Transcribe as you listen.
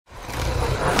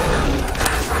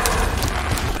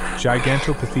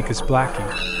Gigantopithecus blacki,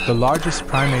 the largest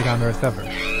primate on Earth ever,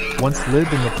 once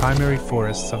lived in the primary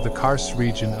forests of the Kars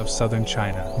region of southern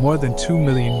China more than 2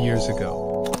 million years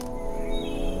ago.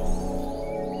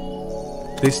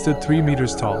 They stood 3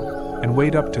 meters tall and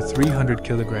weighed up to 300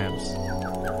 kilograms.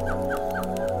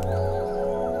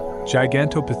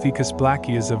 Gigantopithecus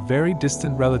blacki is a very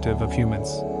distant relative of humans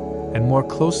and more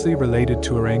closely related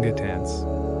to orangutans.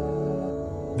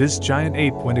 This giant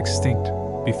ape went extinct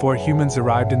before humans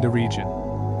arrived in the region,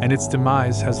 and its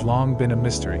demise has long been a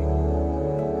mystery.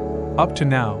 Up to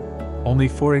now, only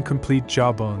 4 incomplete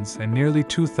jawbones and nearly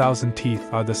 2,000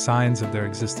 teeth are the signs of their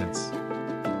existence.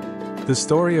 The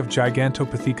story of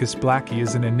Gigantopithecus blacki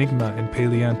is an enigma in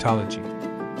paleontology.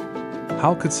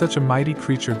 How could such a mighty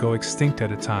creature go extinct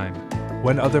at a time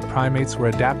when other primates were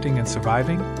adapting and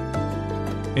surviving?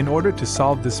 In order to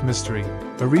solve this mystery,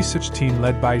 a research team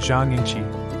led by Zhang Yingqi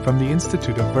from the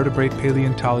Institute of Vertebrate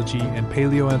Paleontology and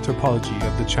Paleoanthropology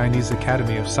of the Chinese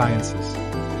Academy of Sciences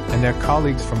and their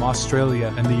colleagues from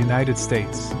Australia and the United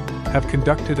States have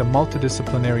conducted a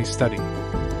multidisciplinary study.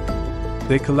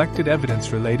 They collected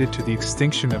evidence related to the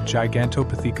extinction of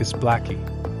Gigantopithecus blacki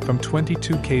from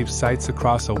 22 cave sites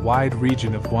across a wide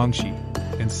region of Guangxi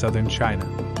in southern China.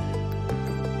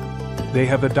 They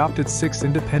have adopted 6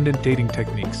 independent dating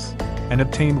techniques and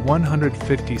obtained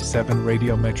 157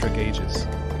 radiometric ages.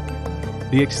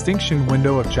 The extinction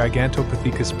window of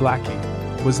Gigantopithecus blacki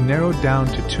was narrowed down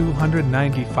to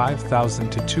 295,000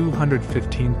 to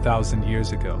 215,000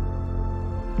 years ago.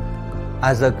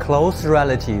 As a close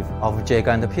relative of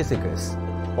Gigantopithecus,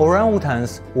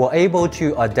 orangutans were able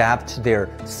to adapt their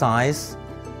size,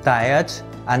 diet,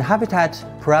 and habitat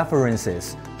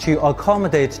preferences to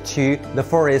accommodate to the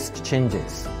forest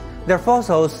changes. Their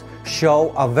fossils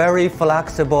show a very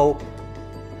flexible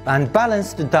and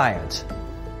balanced diet,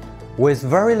 with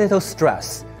very little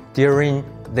stress during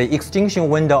the extinction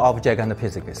window of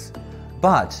Gigantopithecus.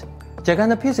 But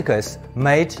Gigantopithecus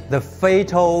made the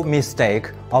fatal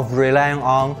mistake of relying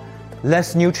on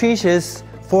less nutritious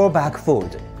fallback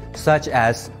food, such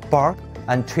as bark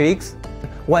and twigs,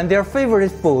 when their favorite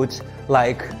food,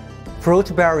 like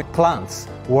fruit-bearing plants,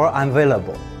 were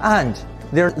unavailable, and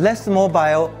their less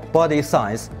mobile body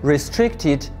size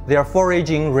restricted their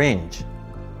foraging range.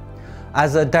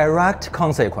 As a direct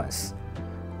consequence,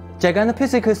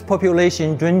 Gigantopithecus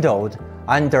population dwindled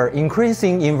under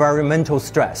increasing environmental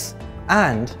stress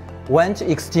and went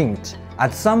extinct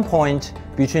at some point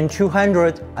between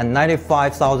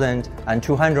 295,000 and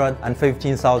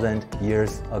 215,000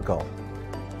 years ago.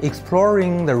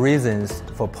 Exploring the reasons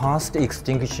for past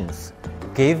extinctions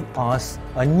gave us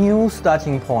a new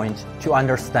starting point to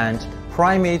understand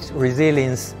primate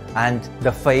resilience and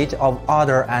the fate of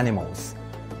other animals,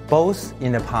 both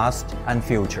in the past and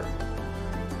future.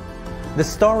 The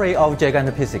story of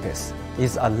Gigantopithecus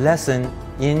is a lesson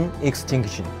in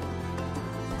extinction.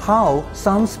 How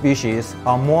some species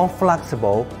are more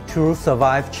flexible to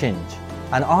survive change,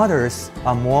 and others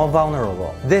are more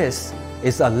vulnerable. This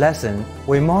is a lesson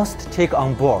we must take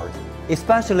on board,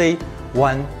 especially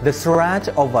when the threat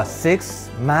of a 6th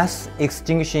mass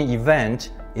extinction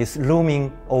event is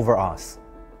looming over us.